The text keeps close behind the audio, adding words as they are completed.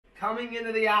coming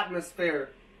into the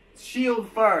atmosphere. Shield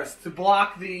first to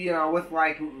block the, with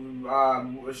like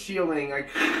shielding, like,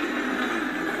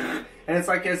 and it's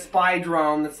like a spy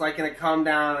drone that's like gonna come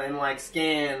down and like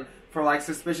scan for like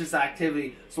suspicious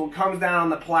activity. So it comes down on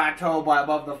the plateau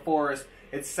above the forest.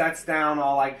 It sets down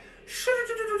all like,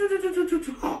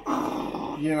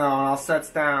 and all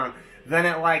sets down. Then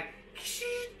it like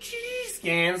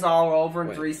scans all over in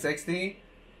 360.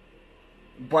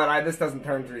 But this doesn't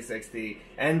turn 360.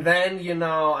 And then,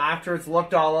 after it's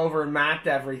looked all over and mapped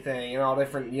everything and all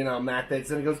different, map bits,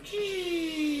 and it goes,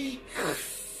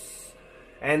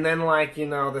 and then, like,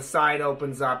 the side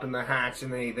opens up in the hatch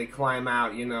and they climb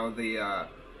out, the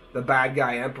bad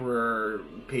guy emperor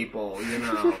people,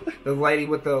 the lady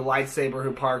with the lightsaber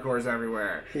who parkours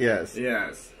everywhere. Yes.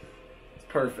 Yes. It's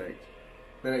perfect.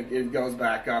 Then it goes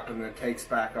back up and then it takes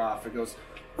back off. It goes,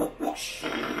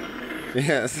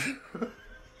 yes.